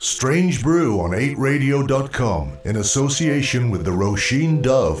Strange Brew on 8radio.com in association with the Roisin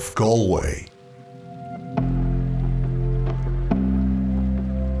Dove Galway.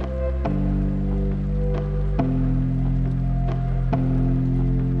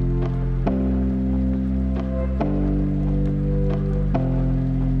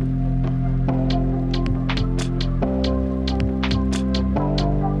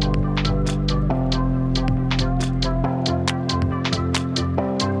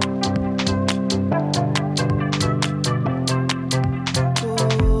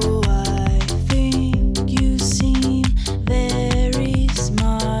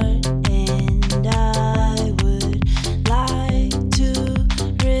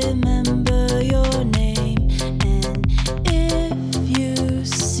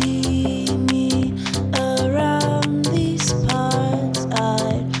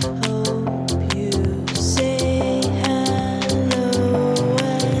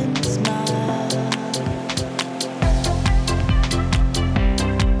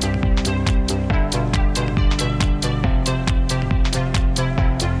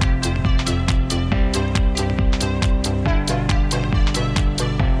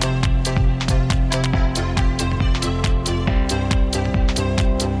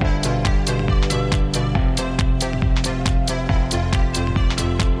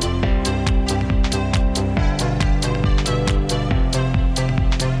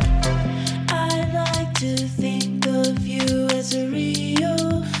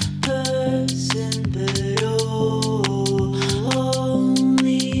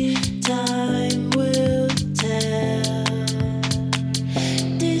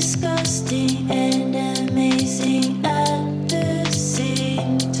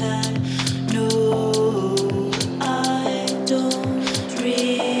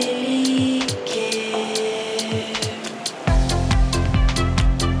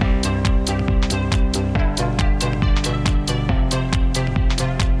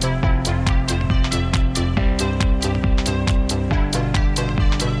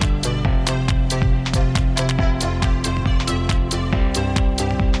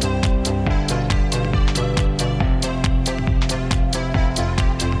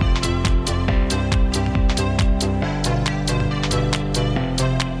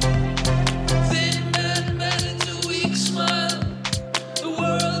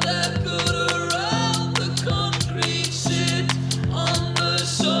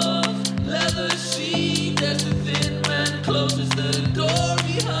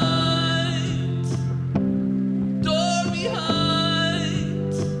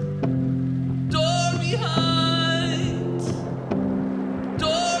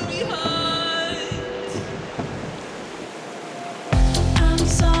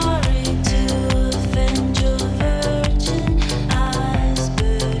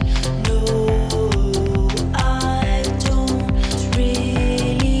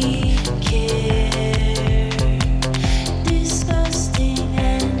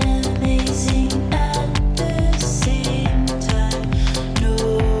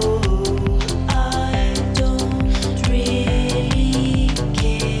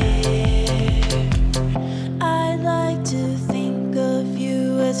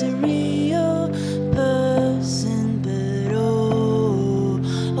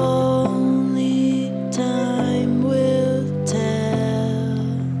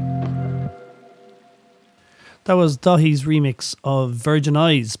 That was Dahi's remix of Virgin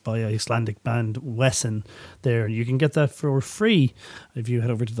Eyes by Icelandic band Wesson there. You can get that for free if you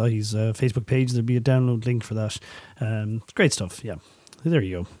head over to Dahi's Facebook page. There'll be a download link for that. Great stuff, yeah. There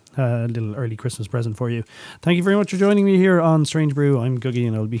you go. A little early Christmas present for you. Thank you very much for joining me here on Strange Brew. I'm Googie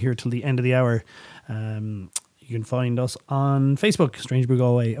and I'll be here till the end of the hour. You can find us on Facebook, Strange Brew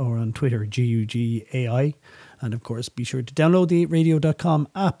Galway, or on Twitter, GUGAI. And of course, be sure to download the 8radio.com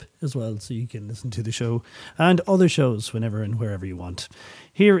app as well so you can listen to the show and other shows whenever and wherever you want.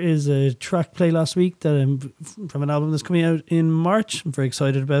 Here is a track play last week that from an album that's coming out in March. I'm very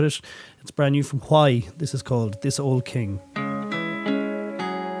excited about it. It's brand new from Why. This is called This Old King.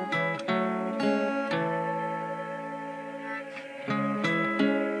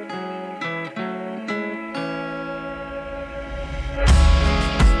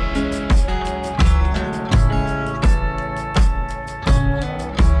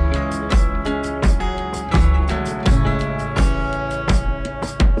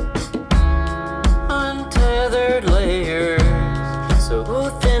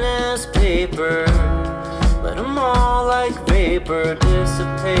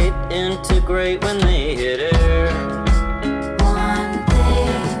 Dissipate, integrate when they hit air. One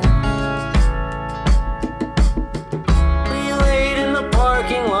thing. We laid in the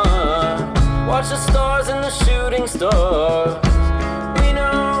parking lot. Watch the stars and the shooting stars. We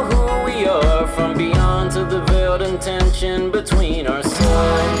know who we are from beyond to the veiled intention between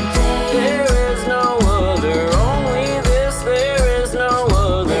ourselves. There is no other, only this, there is no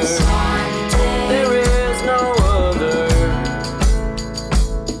other. There is no other.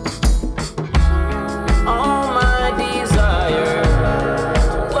 All my desire,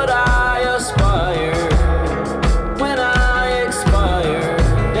 what I aspire, when I expire,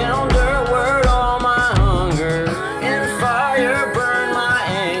 down dirt word all my hunger, in fire burn my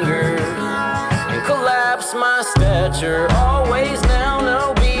anger, and collapse my stature. Always now,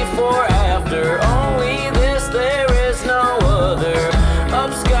 no before, after, only this, there is no other.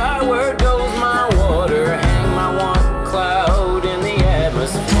 Up skyward goes my water, hang my one cloud in the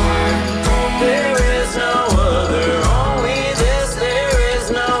atmosphere. There is no other, only this, there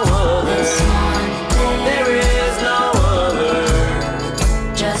is no other. There is no other.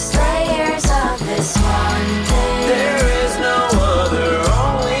 Just layers of this one thing. There is no other,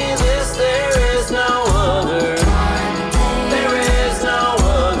 only this, there is no other. There is no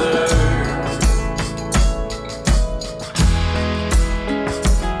other.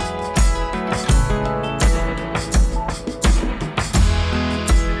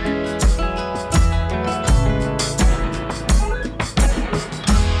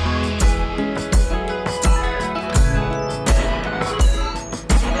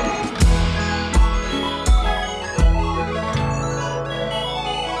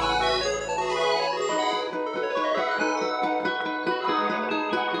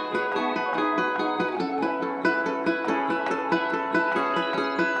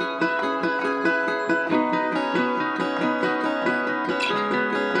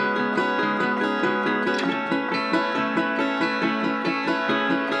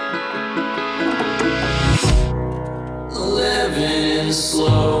 Living in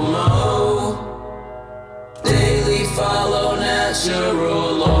slow-mo, daily follow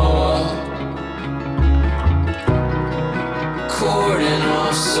natural law, cordon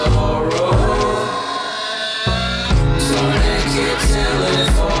off sorrow, tourniquet till it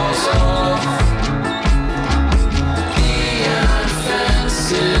falls off, neon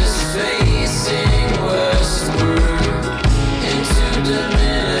fences facing westward into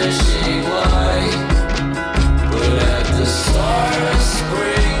diminishing light. But at the start of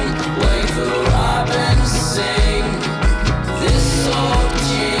spring, like the robins sing, this old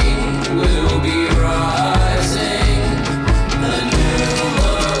king will be rising. A new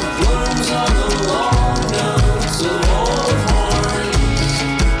love blooms on the long notes of old horns.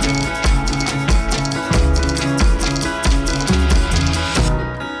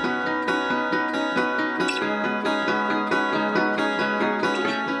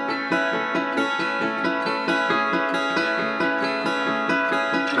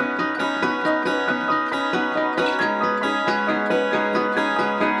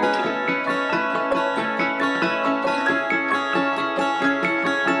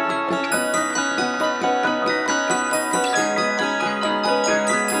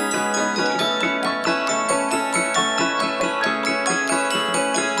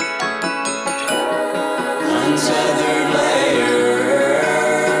 Untethered layers,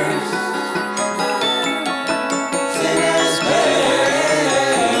 thin as paper,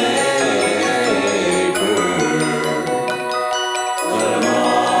 let 'em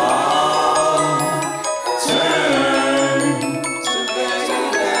all turn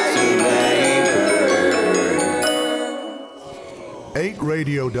to vapor.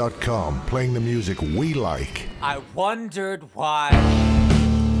 8radio.com, playing the music we like. I wondered why,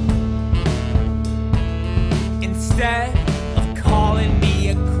 instead of calling me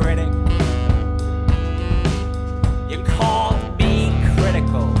a critic, you called me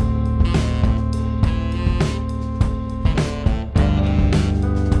critical.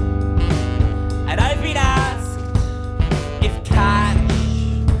 And I've been asked if cash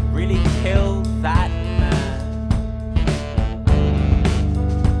really killed that man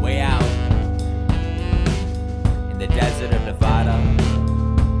way out in the desert of Nevada.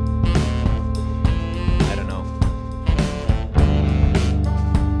 I don't know.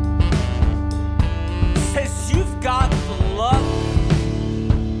 Says you've got the luck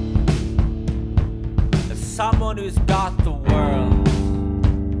of someone who's got the world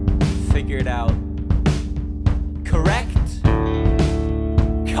figured out. Correct?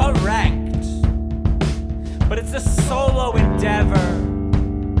 Correct. But it's a solo endeavor.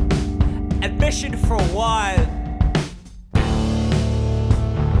 Admission for one.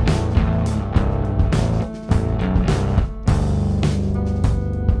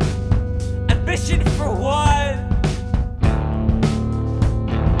 Admission for one.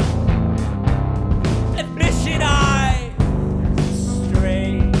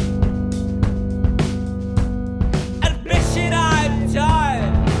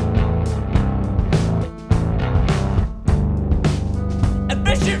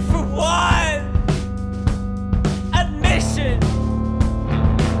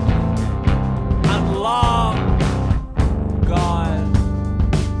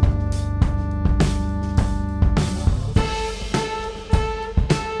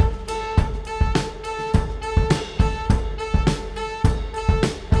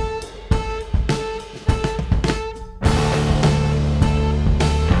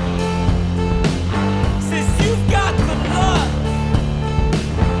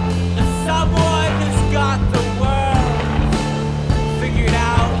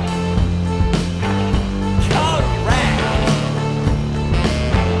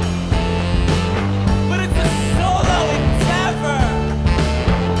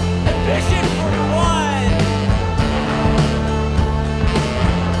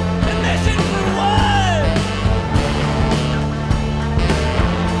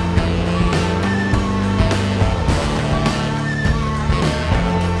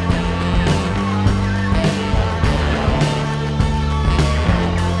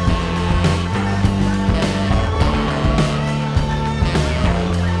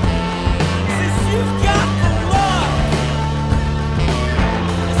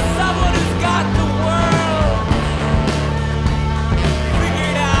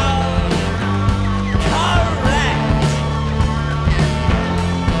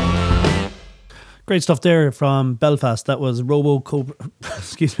 Great stuff there from Belfast. That was Robo Cobra,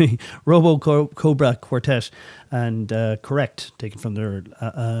 Cobra Quartet, and Correct, taken from their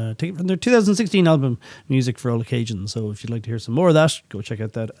 2016 album, Music for All Occasions. So if you'd like to hear some more of that, go check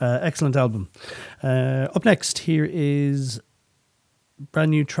out that excellent album. Up next, here is a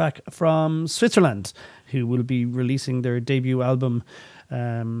brand new track from Switzerland, who will be releasing their debut album,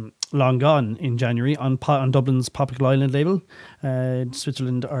 Long Gone, in January on Dublin's Popical Island label.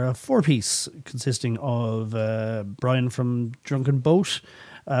 Switzerland are a four-piece consisting of Brian from Drunken Boat,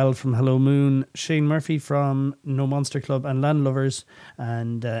 Al from Hello Moon, Shane Murphy from No Monster Club and Landlovers,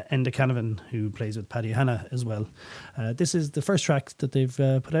 and Enda Canavan, who plays with Paddy Hanna as well. This is the first track that they've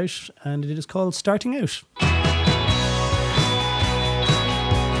put out, and it is called Starting Out.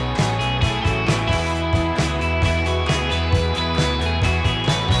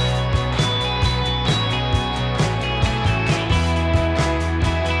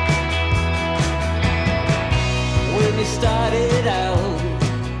 When you started out,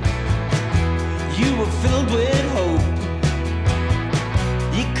 you were filled with hope.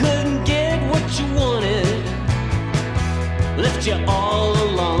 You couldn't get what you wanted, left you all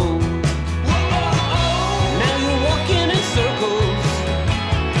alone. Now you're walking in circles,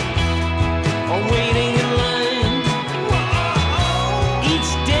 or waiting in line.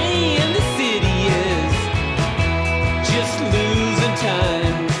 Each day in the city is just losing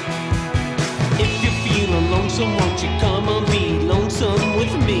time. If you're feeling lonesome, won't you come and be lonesome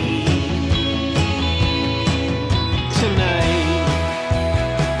with me tonight?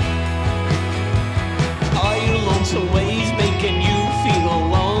 Are your lonesome ways making you feel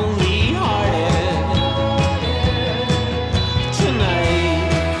lonely hearted tonight?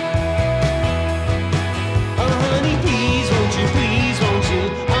 Oh honey, please, won't you, please, won't you?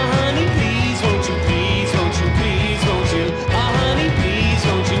 Oh honey, please, won't you, please, won't you, please, won't you? Oh honey, please,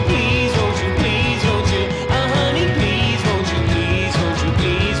 won't you, please, won't you, please, won't you? Oh honey, please, won't you, please, won't you,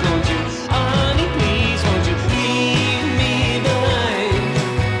 please, won't you? Oh honey, please, won't you leave me behind?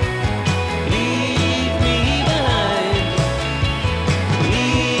 Leave me behind.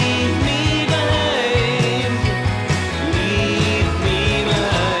 Leave me behind. Leave me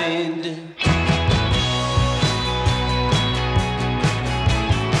behind.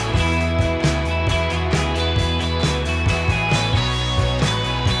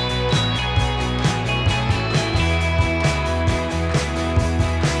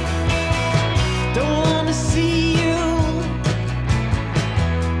 Don't wanna see you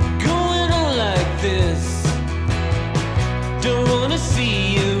going on like this. Don't wanna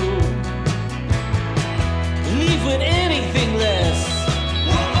see you leave with anything less.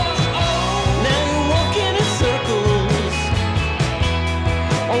 Now you're walking in circles,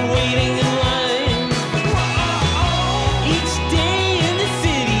 or waiting in line. Each day in the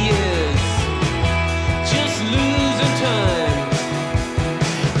city is just losing time.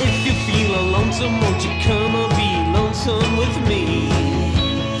 If you feel lonesome, won't you come and be lonesome with me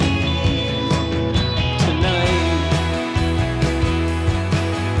tonight?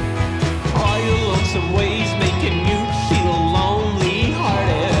 Are your lonesome ways making you feel lonely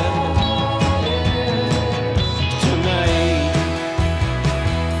hearted tonight?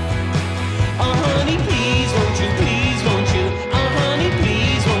 Oh honey, please, won't you, please, won't you? Oh honey,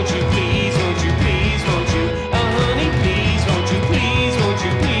 please, won't you, please, won't you, please, won't you? Oh honey, please, won't you, please, won't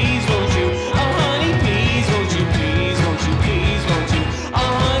you, please, won't you? Oh honey, please, won't you, please, won't you, please, won't you?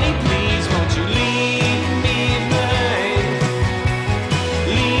 Oh honey, please, won't you leave me behind?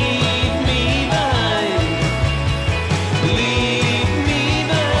 Leave me behind. Leave me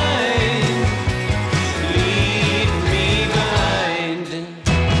behind. Leave me behind.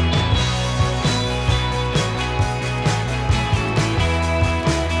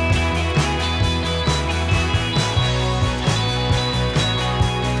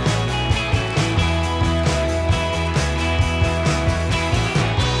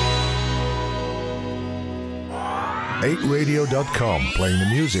 .8radio.com, playing the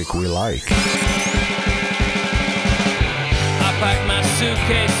music we like. I packed my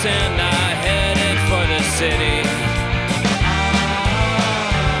suitcase and I headed for the city.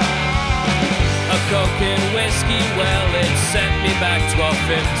 A Coke and whiskey, well, it sent me back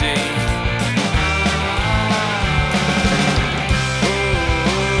 12:50.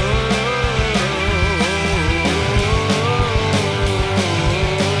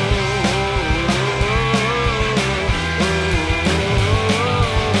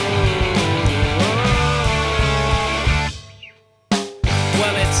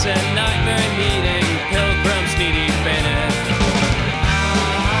 Well, it's a nightmare meeting pilgrims knee deep in it.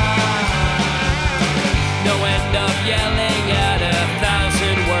 No end of yelling at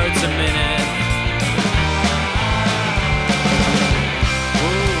 1,000 words a minute.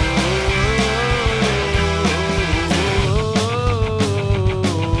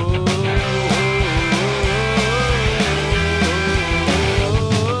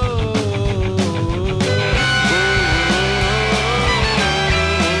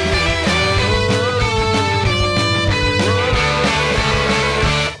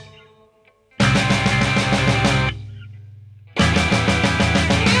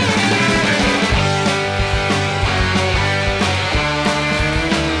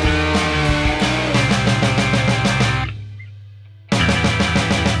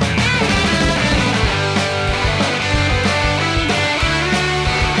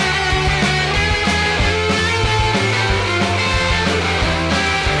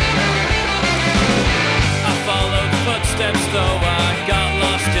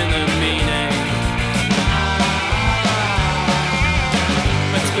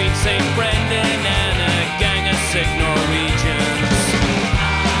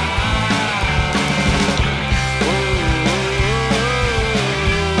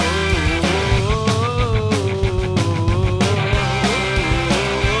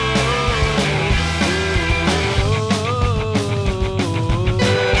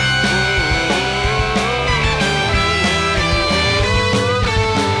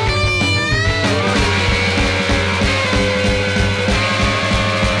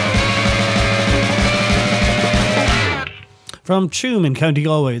 From Tuam in County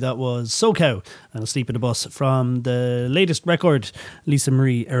Galway, that was SoCow and Asleep in a Bus from the latest record, Lisa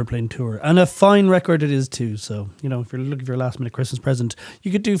Marie Airplane Tour. And a fine record it is too. So, you know, if you're looking for a last minute Christmas present,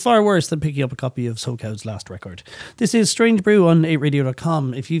 you could do far worse than picking up a copy of SoCow's last record. This is Strange Brew on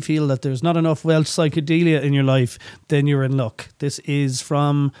 8radio.com. If you feel that there's not enough Welsh psychedelia in your life, then you're in luck. This is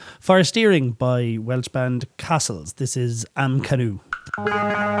from Fire Steering by Welsh band Castles. This is Am Canoe.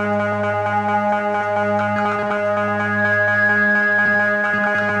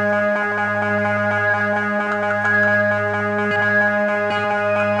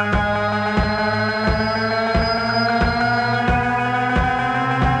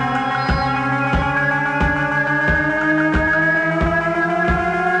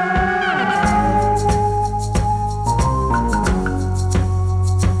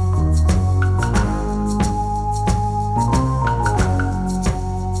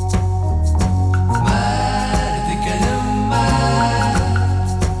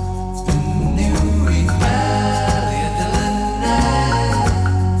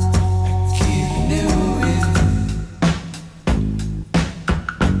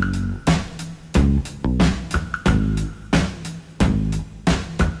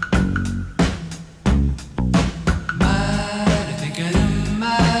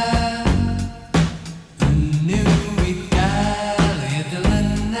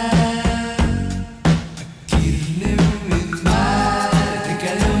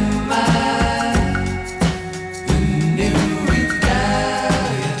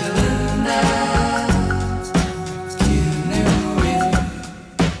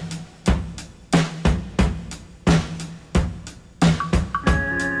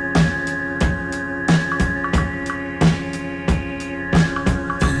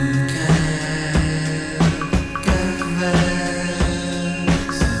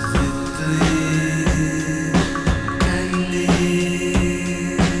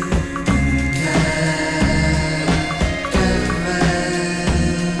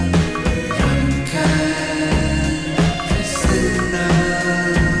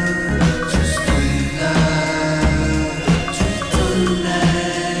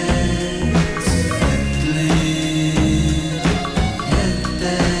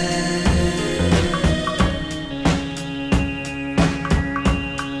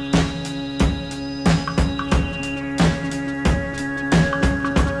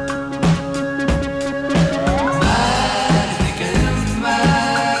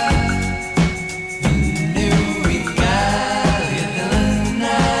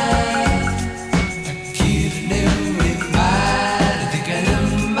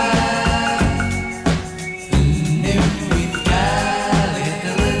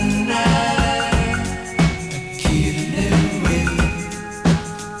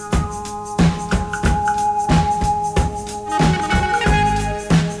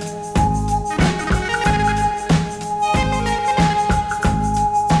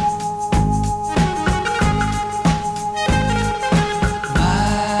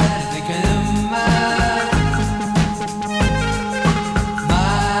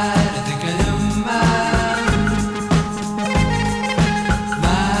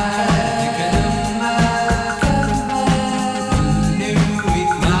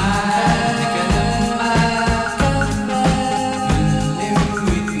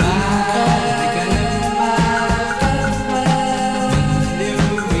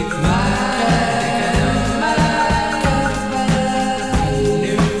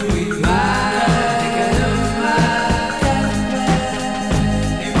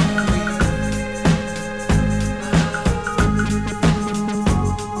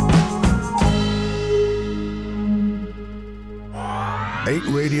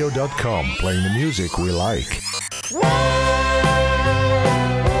 Radio.com, playing the music we like.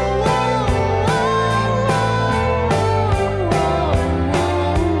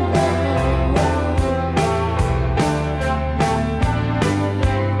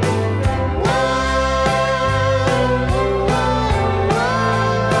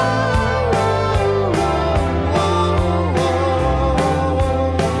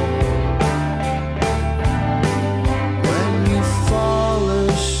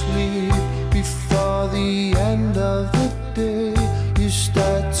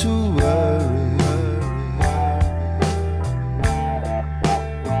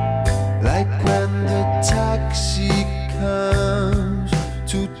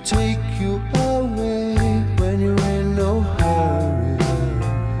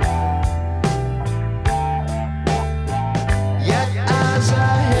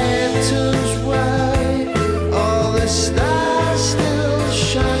 Stars still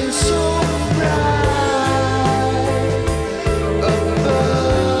shine so bright.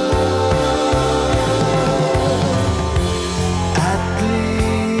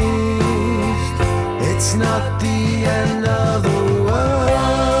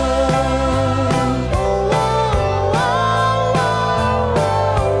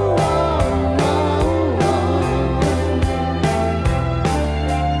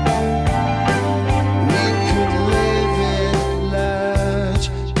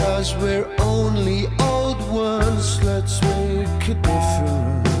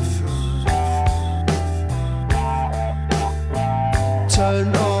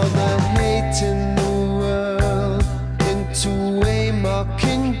 turn all the hate in the world into a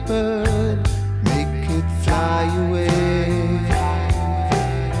mockingbird, make it fly away.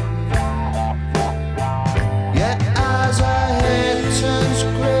 Yet as our head turns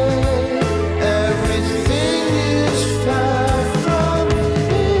grey, everything is far from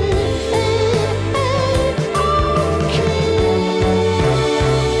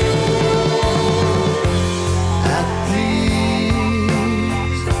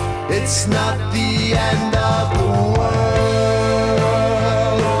it's not the end of the world.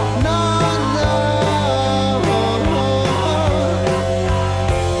 No, no.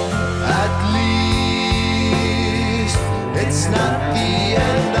 At least it's not the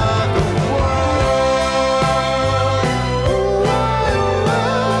end of the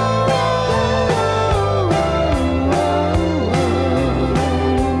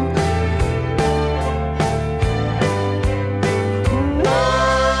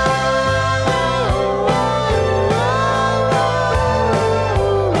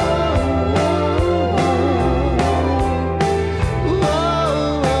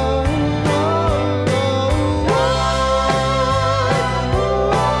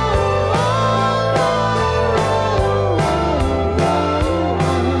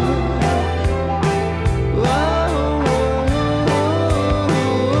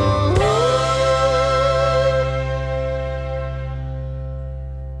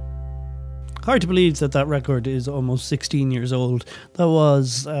Hard to believe that that record is almost 16 years old. That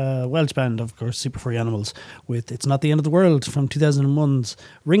was a Welsh band, of course, Super Furry Animals, with It's Not the End of the World from 2001's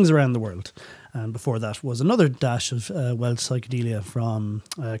Rings Around the World. And before that was another dash of Welsh psychedelia from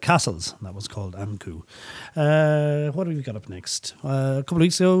Castles. That was called Amku. What have we got up next? A couple of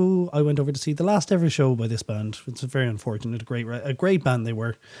weeks ago, I went over to see the last ever show by this band. It's very unfortunate. A great band they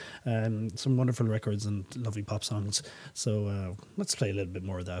were. Some wonderful records and lovely pop songs. So let's play a little bit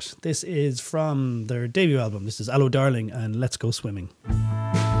more of that. This is from their debut album. This is Allo Darling and Let's Go Swimming.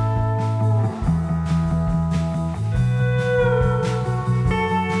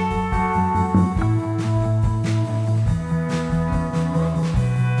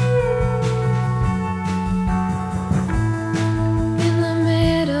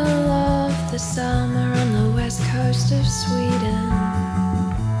 Summer on the west coast of Sweden,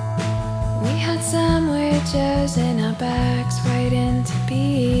 we had sandwiches in our bags waiting to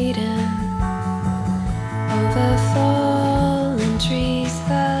be eaten. Over fallen trees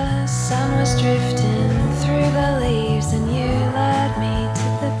the sun was drifting through the leaves, and you led me to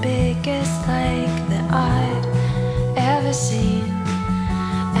the biggest lake that I'd ever seen.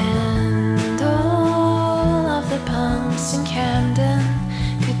 And all of the punks in Camden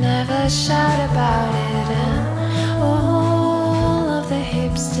could never shout about it, and all of the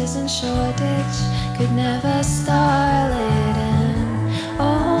hipsters in Shoreditch could never style it, and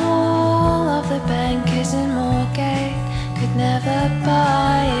all of the bankers in Moorgate could never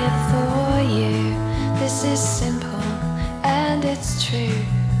buy it for you. This is simple and it's true.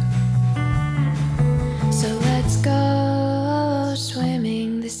 So let's go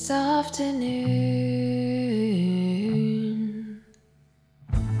swimming this afternoon.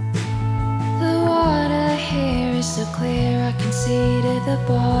 So clear I can see to the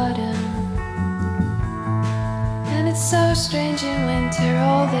bottom, and it's so strange in winter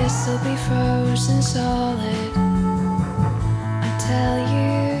all this will be frozen solid. I tell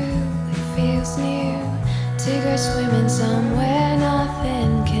you it feels new to go swimming somewhere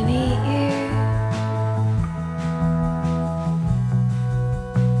nothing can eat you.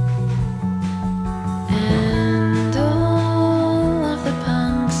 And all of the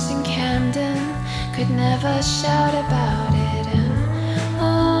punks in Camden could never shout about it, and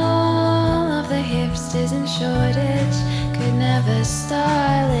all of the hipsters in Shoreditch could never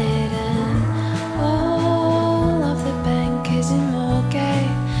style it, and all of the bankers in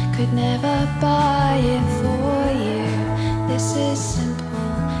Moorgate could never buy it for you. This is simple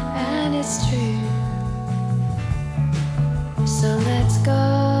and it's true. So let's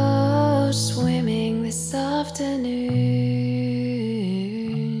go swimming this afternoon.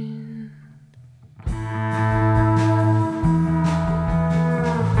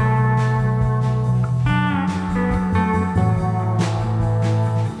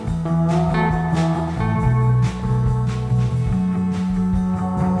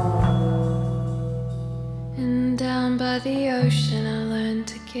 By the ocean I learned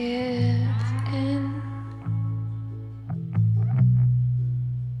to give in.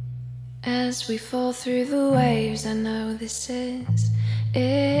 As we fall through the waves, I know this is it.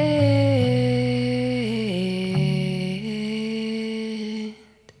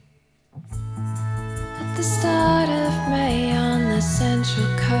 At the start of May on the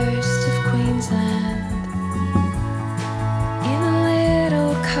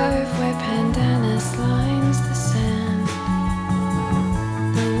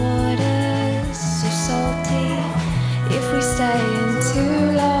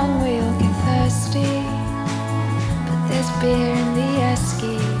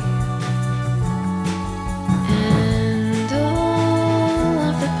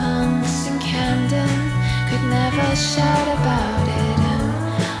shout about it. And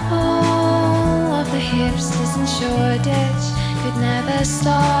all of the hipsters in Shoreditch could never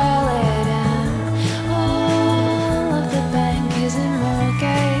style it. And all of the bankers in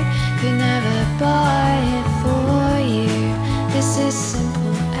Moorgate could never buy it for you. This is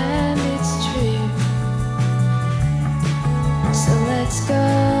simple and it's true. So let's go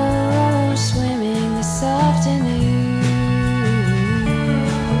swimming this afternoon.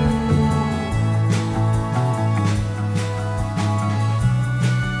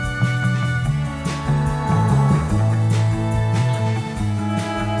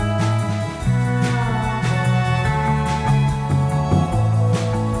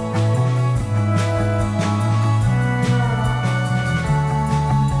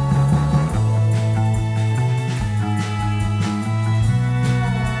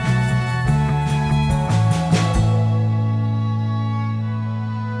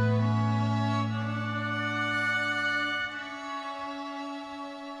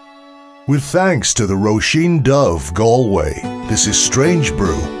 With thanks to the Roisin Dove Galway, this is Strange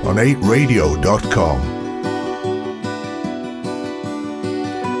Brew on 8radio.com.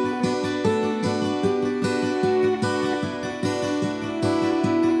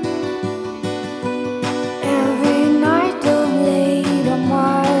 Every night of late, I'm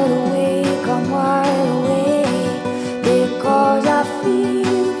wide awake, because I feel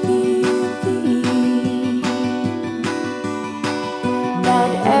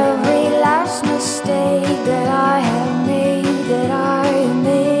that every last mistake that I have made,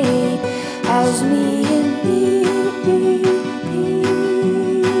 has me in pieces.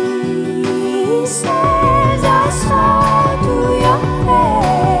 I smile to your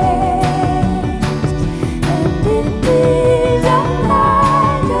face, and it is a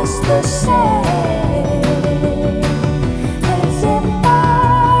lie just the same, as if I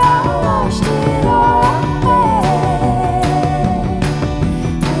washed it all away,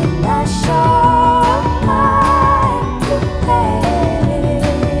 and I saw mine to play.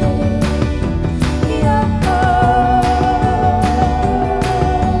 Your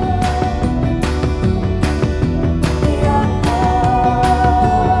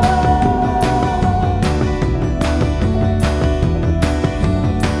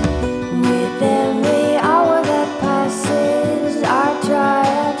with every hour that passes, I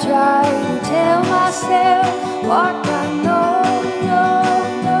try to tell myself what I know.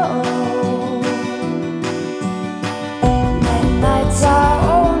 And nights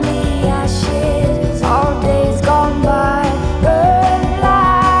are only ashes, all days gone by, burned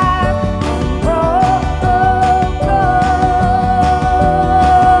black and broken.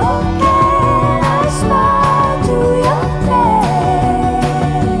 I smile to your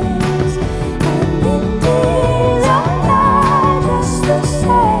face, and it is a lie just the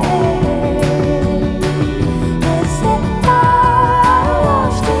same, as if I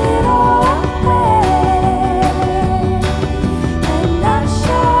washed it all away, and I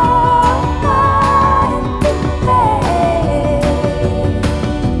saw mine to play.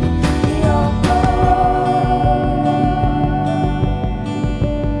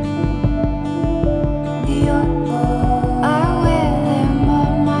 Your I wear them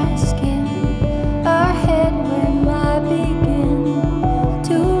on my skin, ahead when I begin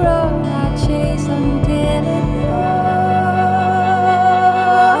to run, I chase until it falls.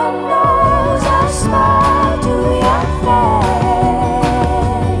 I smile to your face,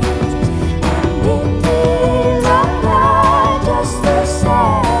 and it is a lie just the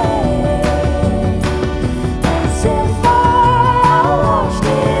same, as if I washed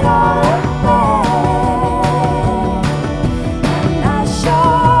it all away, and I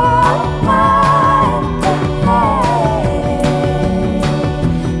saw mine to play,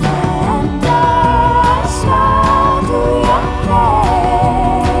 and I smile to your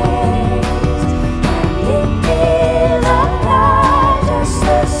face, and it is a lie just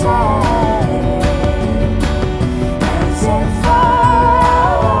the same, as if I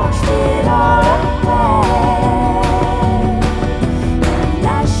washed it all away, and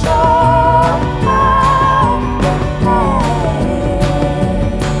I saw mine to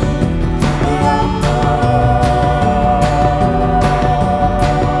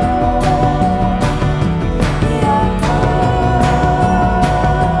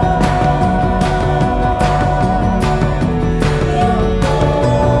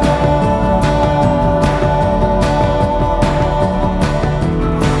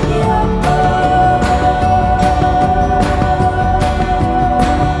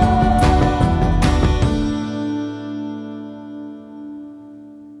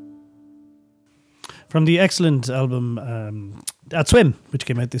From the excellent album at Swim, which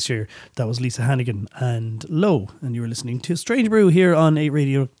came out this year. That was Lisa Hannigan and Low, and you were listening to Strange Brew here on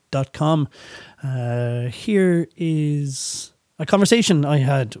 8radio.com. Here is a conversation I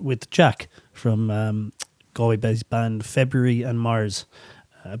had with Jack from Galway-based band February and Mars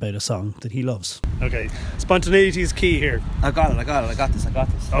about a song that he loves. Okay, spontaneity is key here. I got this.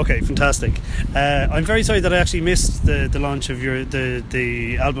 Okay, fantastic. I'm very sorry that I actually missed the launch of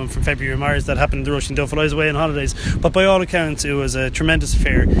the album from February Mars that happened in the Russian Duff while I was away on holidays, but by all accounts it was a tremendous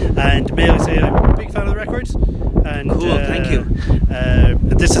affair, and may I say I'm a big fan of the record. And cool, thank you.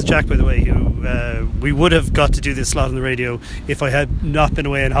 This is Jack, by the way, who we would have got to do this slot on the radio if I had not been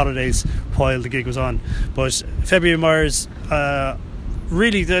away on holidays while the gig was on. But February Mars,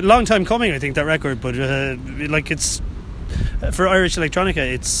 really a long time coming, I think, that record, but it's for Irish electronica,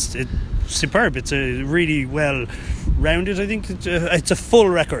 it's superb. It's a really well rounded, I think it's a full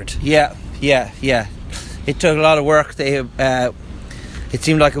record. Yeah. It took a lot of work. It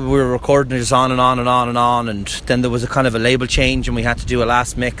seemed like we were recording it just on and on, and then there was a kind of a label change and we had to do a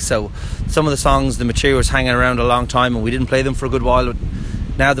last mix, so some of the songs, the material was hanging around a long time and we didn't play them for a good while.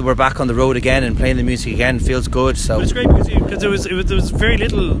 Now that we're back on the road again and playing the music again, it feels good. So it's great because there was very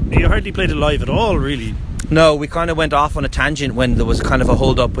little. You hardly played it live at all, really. No, we kind of went off on a tangent when there was kind of a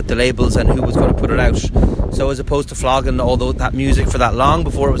hold up with the labels and who was going to put it out. So as opposed to flogging all that music for that long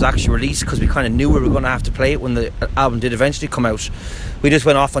before it was actually released, because we kind of knew we were going to have to play it when the album did eventually come out, we just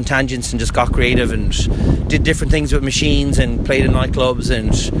went off on tangents and just got creative and did different things with machines and played in nightclubs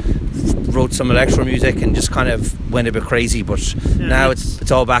and wrote some electro music and just kind of went a bit crazy. But now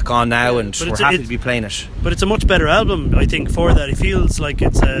it's all back on now, and we're happy to be playing it. But it's a much better album, I think, for that. It feels like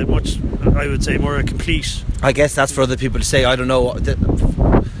it's a much, I would say, more complete. I guess that's for other people to say. I don't know.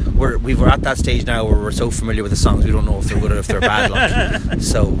 We're at that stage now where we're so familiar with the songs, we don't know if they're good or if they're bad. Like.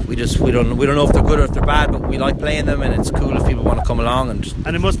 So we don't know if they're good or if they're bad, but we like playing them, and it's cool if people want to come along.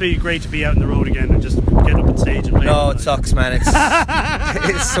 And it must be great to be out on the road again and just get up on stage and play. No, it sucks, man. It's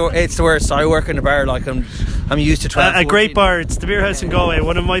the worst. I work in a bar, like I'm used to 12, a great bar. It's the Beer House in Galway,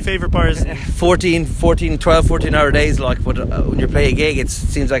 one of my favourite bars. 12-14 hour days, like, but when you play a gig it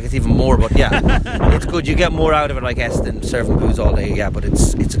seems like it's even more. But yeah, it's good. You get more out of it, I guess, than serving booze all day. Yeah, but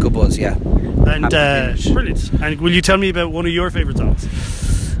it's a good buzz. Yeah. And brilliant. And will you tell me about one of your favourite songs?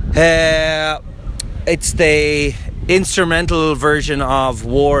 It's the instrumental version of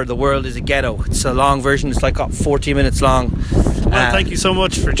War, The World is a Ghetto. It's a long version. It's like 40 minutes long. Well, thank you so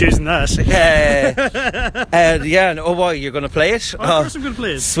much for choosing that. Oh boy, you're going to play it? Of course I'm going to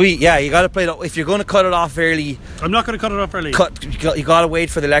play it. Sweet, yeah, you got to play it. If you're going to cut it off early, I'm not going to cut it off early. You got to wait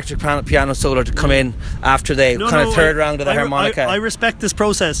for the electric piano solo to come in after the third round of the harmonica. I respect this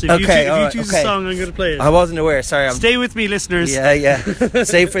process. If you choose a song, I'm going to play it. I wasn't aware, sorry. Stay with me, listeners. Yeah.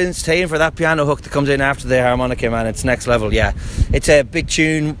 Stay in for that piano hook that comes in after the harmonica, man. It's next level. Yeah, it's a big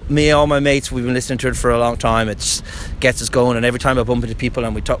tune. Me and all my mates, we've been listening to it for a long time. It gets us going, and every time I bump into people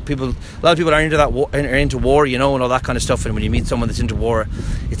and we talk, a lot of people are into that are into war, you know, and all that kind of stuff, and when you meet someone that's into war,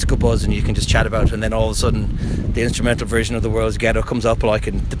 it's a good buzz and you can just chat about it, and then all of a sudden the instrumental version of The World's Ghetto comes up, like,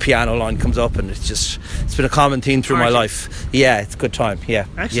 and the piano line comes up, and it's been a common theme through my life. Yeah, it's a good time. Yeah.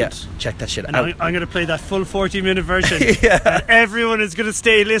 Excellent. Yeah, check that shit and out. I'm going to play that full 14-minute version. And everyone is going to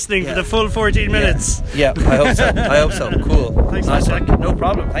stay listening for the full 14 minutes. Yeah, I hope so. Cool. Thanks, nice Jack. one. No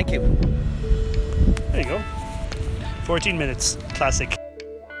problem, thank you. There you go. 14 minutes. Classic.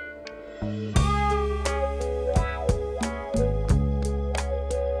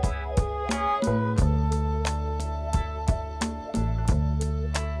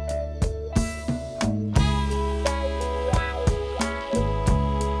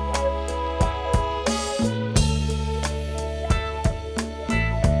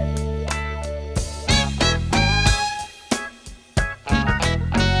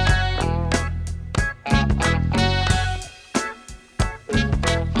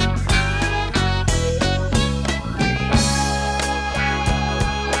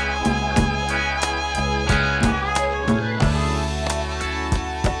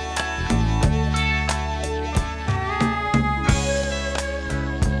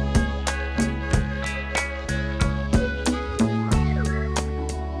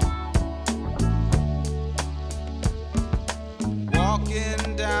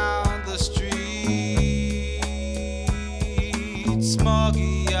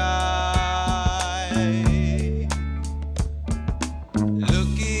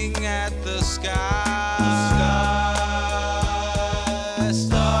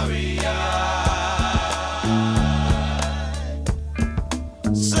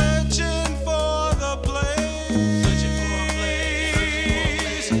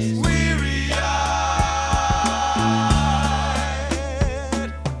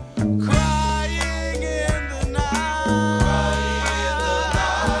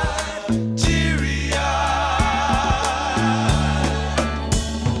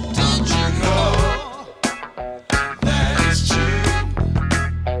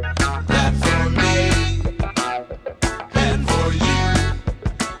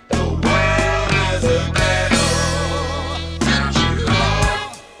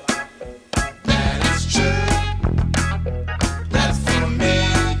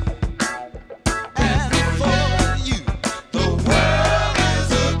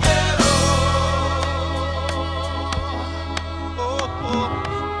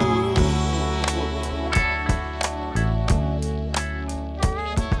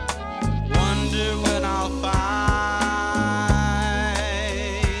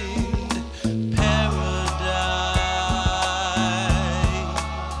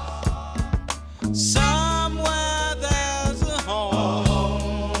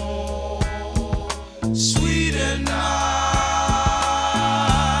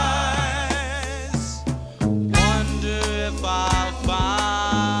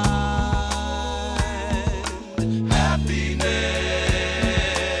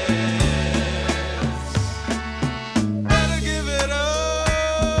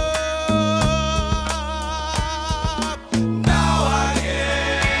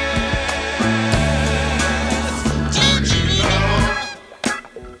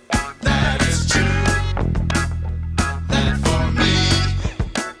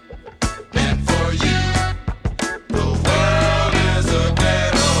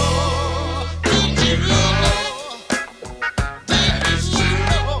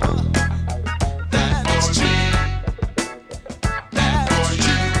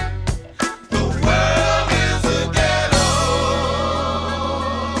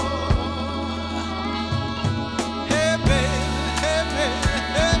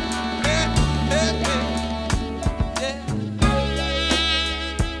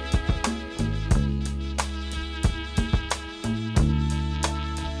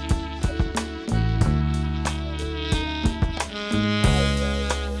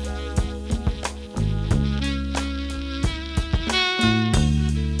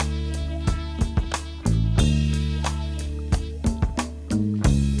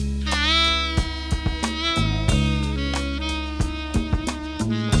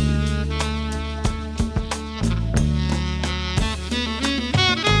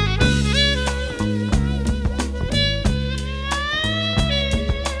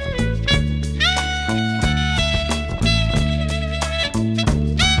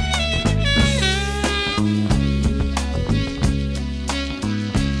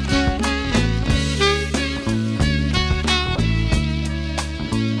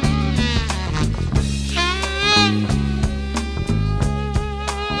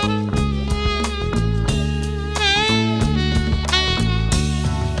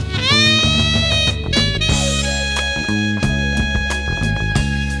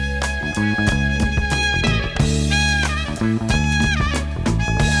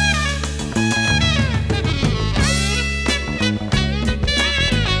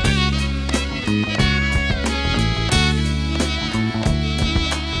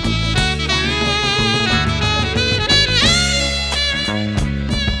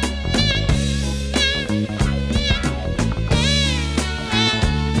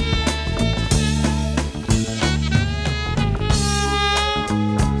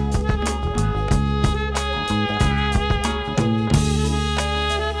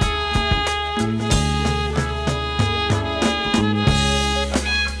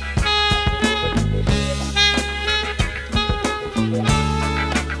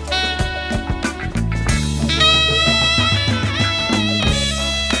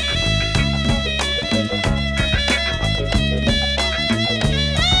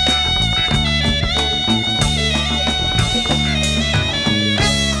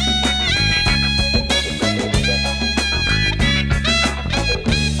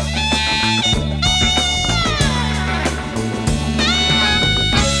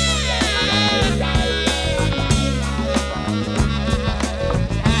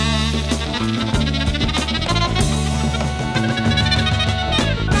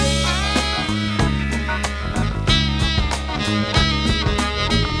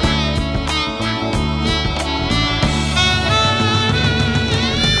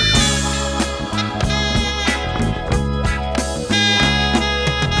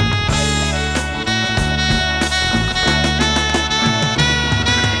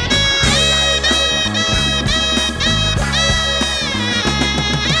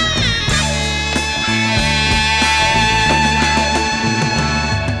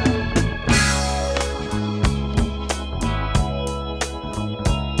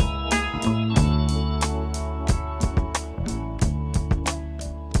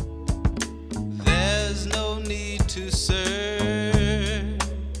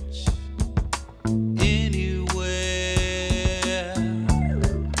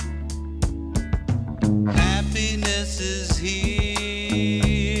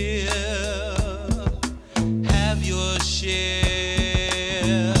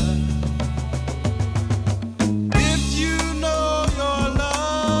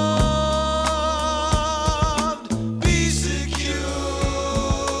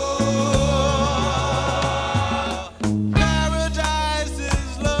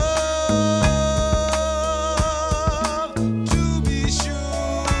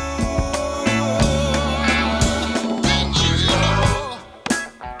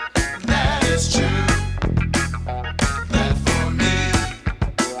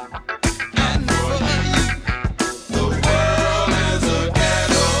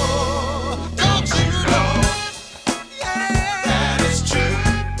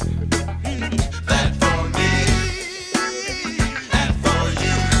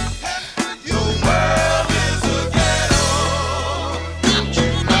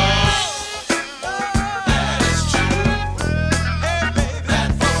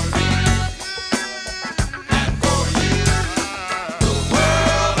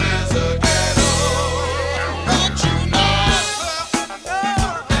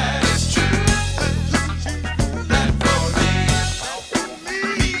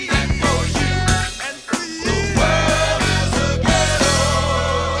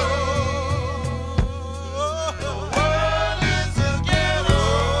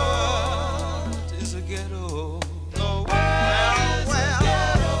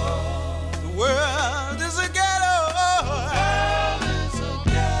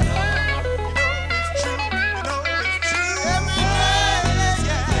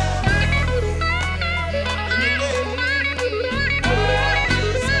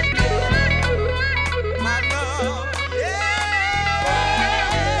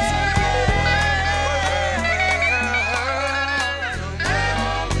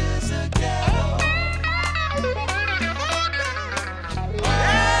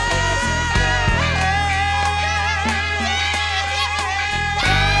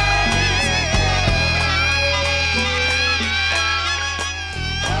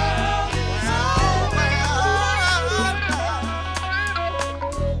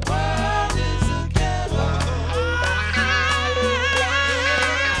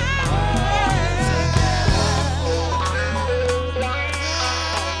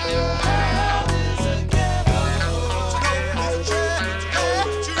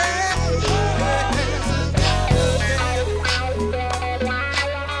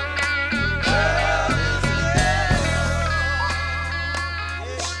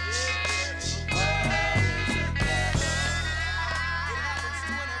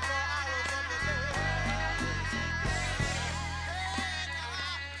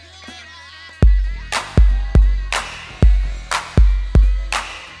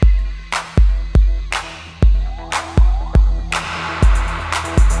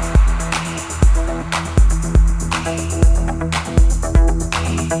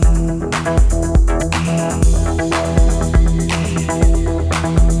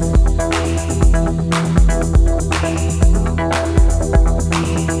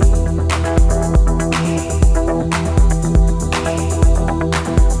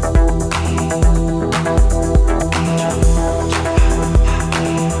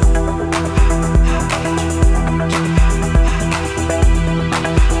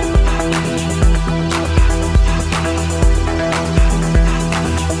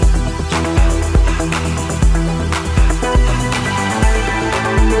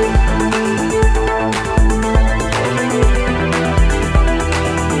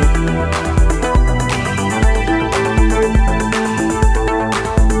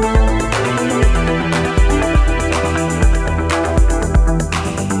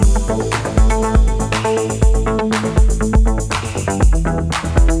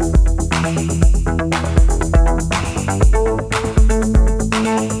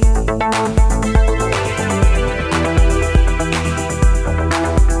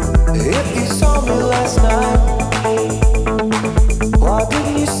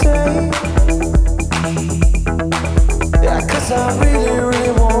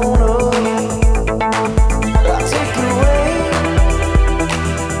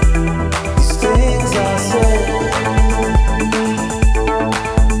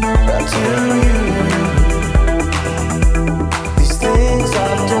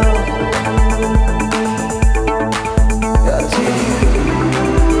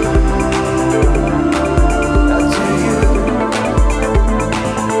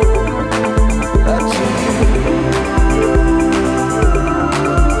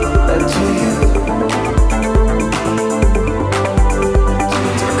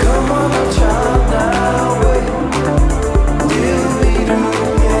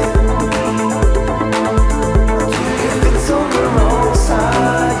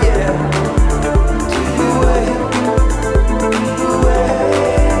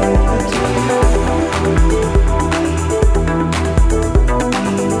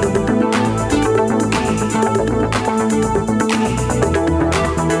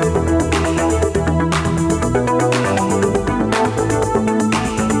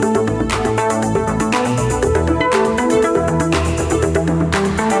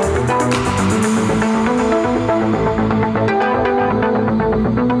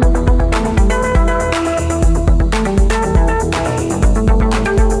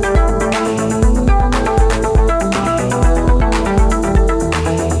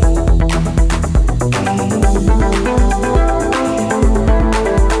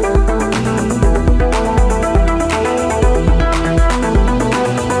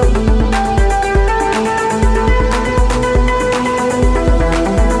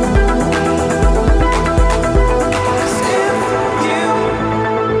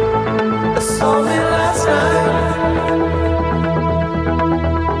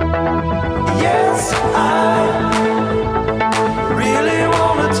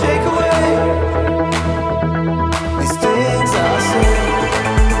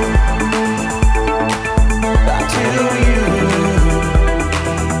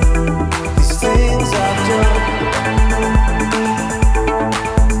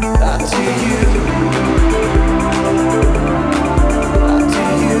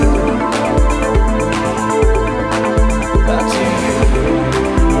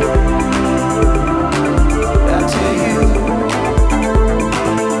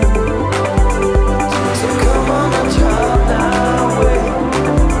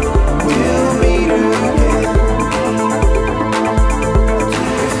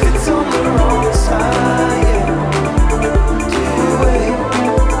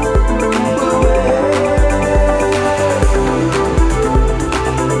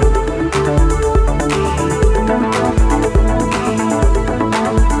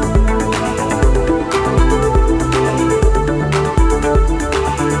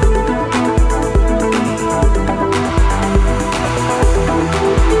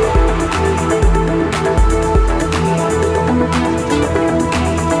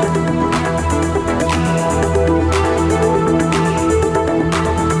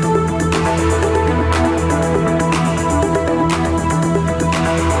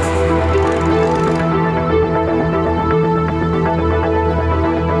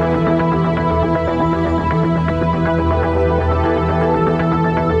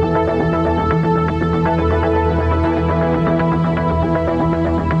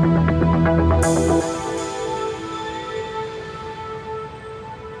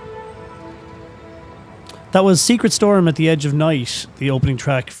 That was Secret Storm at the Edge of Night, the opening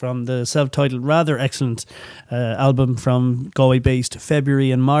track from the self-titled, rather excellent album from Galway-based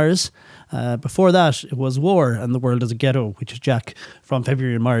February and Mars. Before that, it was War and the World as a Ghetto, which Jack from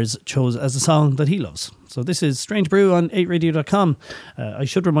February and Mars chose as the song that he loves. So this is Strange Brew on 8radio.com. I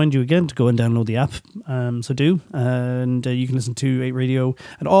should remind you again to go and download the app, so do. And you can listen to 8 Radio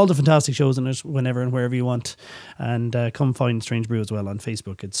and all the fantastic shows in it whenever and wherever you want. And come find Strange Brew as well on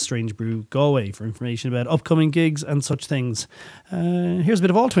Facebook. It's Strange Brew Galway for information about upcoming gigs and such things. Here's a bit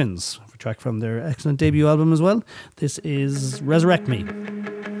of All Twins, a track from their excellent debut album as well. This is Resurrect Me.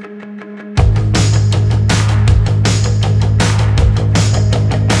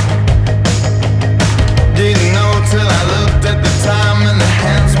 Didn't know till I looked at the time and the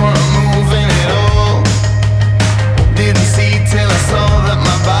hands weren't moving at all. Didn't see till I saw that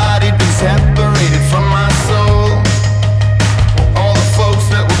my body'd been separated from my soul. All the folks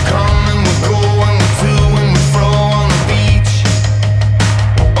that would come and would go and would to and would fro on the beach.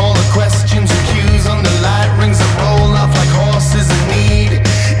 All the questions and cues on the light rings that roll off like horses in need.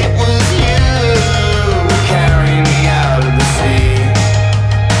 It was you carrying me out of the sea.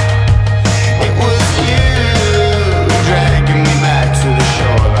 It was you dragging me back to the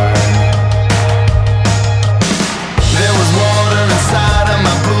shoreline. There was water inside of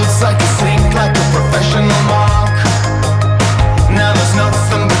my boots like a sink, like a professional mark. Now there's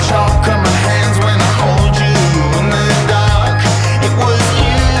nothing but chalk on my hands when I hold you in the dark. It was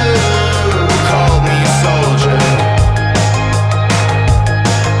you who called me a soldier.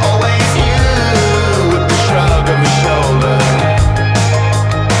 Always you with the shrug of your shoulder.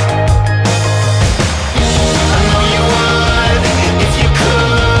 I know you would, if you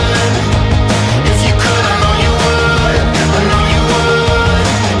could. If you could, I know you would. I know you would,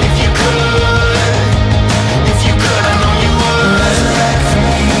 if you could. If you could, I know you would. Resurrect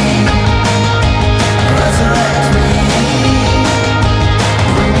me. Resurrect me.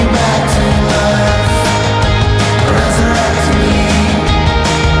 Bring me back to life. Resurrect me.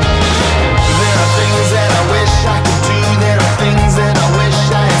 There are things that I wish I could do. There are things that I wish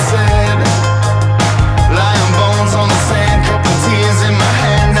I had said. Lying bones on the sand, cup of tears in my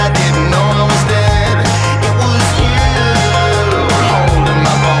hand. I didn't know I was dead. It was you holding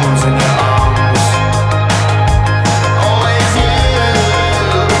my bones in your arms. Always you.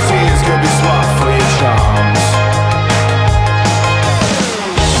 Tears could be swapped for your charms.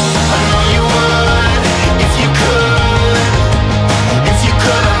 I know you would, if you could. If you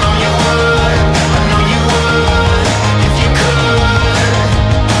could, I know you would. I know you would, if you could.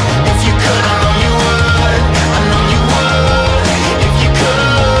 If you could, I know you would. I know you would. If you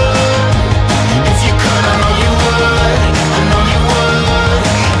could. If you could, I know you would. I know you would.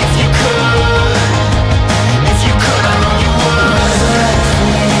 If you could. If you could, I know you would. Resurrect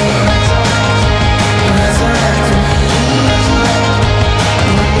me. Resurrect me.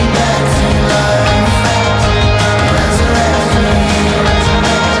 Bring me back to life. Resurrect me.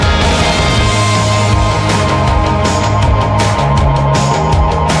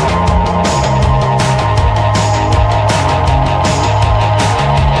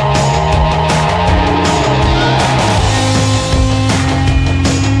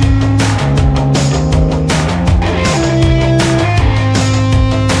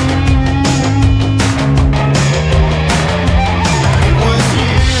 It was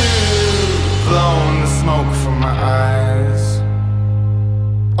you blowing the smoke from my eyes.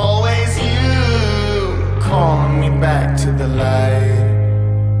 Always you calling me back to the light.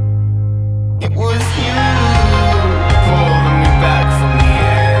 It was you pulling me back from the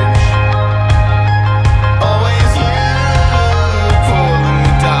edge. Always you pulling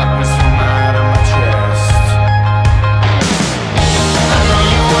the darkness from out of my chest. I know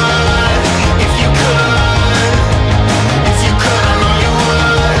you would, if you could. If you could, I know you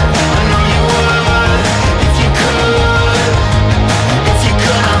would. I know you would. If you could. If you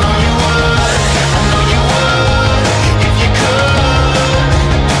could, I know you would. I know you would. If you could.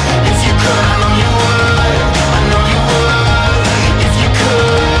 If you could, I know you would. I know you would. If you could.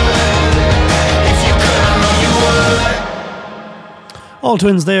 If you could, I know you would. All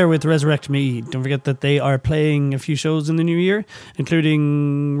Twins there with Resurrect Me. Don't forget that they are playing a few shows in the new year,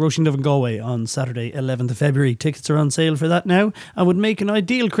 including Roisin Dove in Galway on Saturday 11th of February. Tickets are on sale for that now and would make an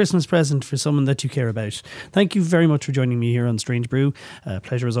ideal Christmas present for someone that you care about. Thank you very much for joining me here on Strange Brew.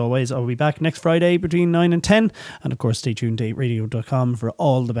 Pleasure as always. I'll be back next Friday between 9 and 10. And of course, stay tuned to 8radio.com for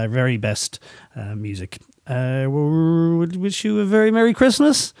all the very best music. We'll wish you a very Merry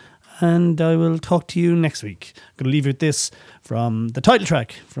Christmas and I will talk to you next week. I'm going to leave you with this from the title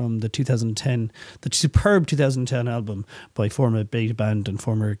track from the superb 2010 album by former Beta Band and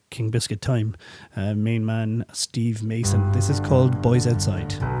former King Biscuit Time main man Steve Mason. This is called Boys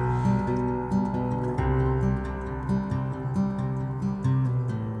Outside.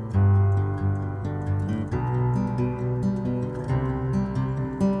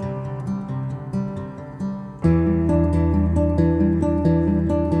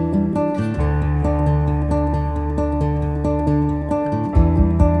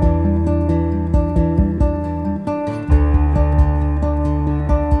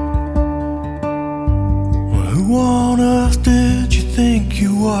 Who on earth did you think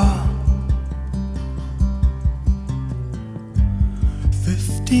you are?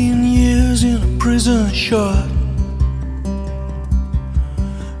 15 years in a prison shut,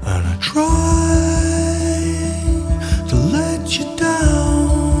 and I tried to let you down,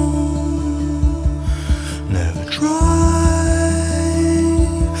 never tried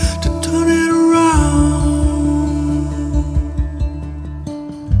to turn it around.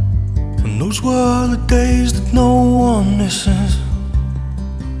 And those were the days that no one misses.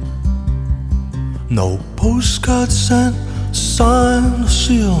 No postcard sent, signed or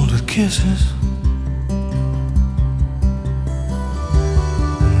sealed with kisses.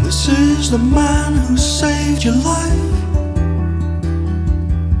 And this is the man who saved your life.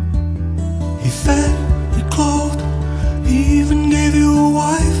 He fed, he clothed, he even gave you a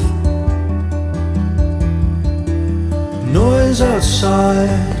wife. Noise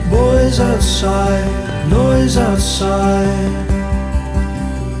outside, boys outside, noise outside.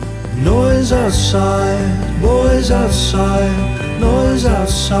 Noise outside, boys outside, noise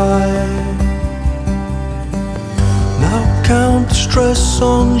outside. Now count the stress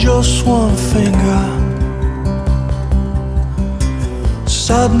on just one finger.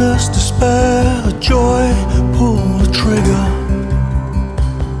 Sadness, despair, joy, pull the trigger.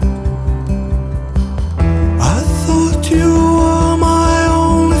 I thought you were my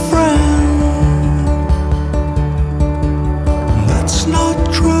only friend. That's not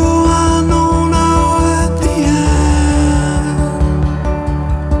true.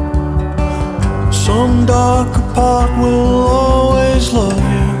 Some darker part will always love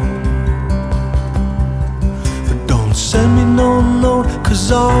you, but don't send me no note,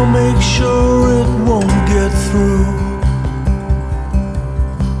 'cause I'll make sure it won't get through.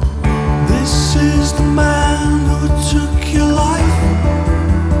 This is the man who took your life.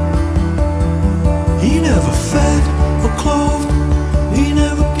 He never fed or clothed, he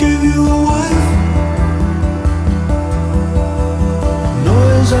never gave you a wife.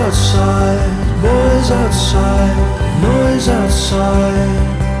 Noise outside, boys outside, noise outside.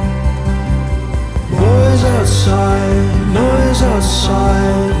 Boys outside, noise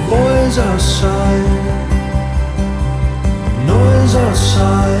outside, boys outside. Noise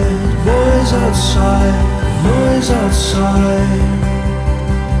outside, boys outside, noise outside.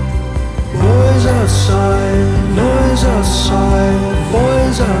 Boys outside, noise outside,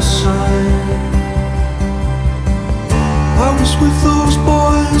 boys outside. I was with those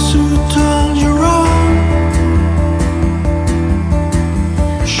boys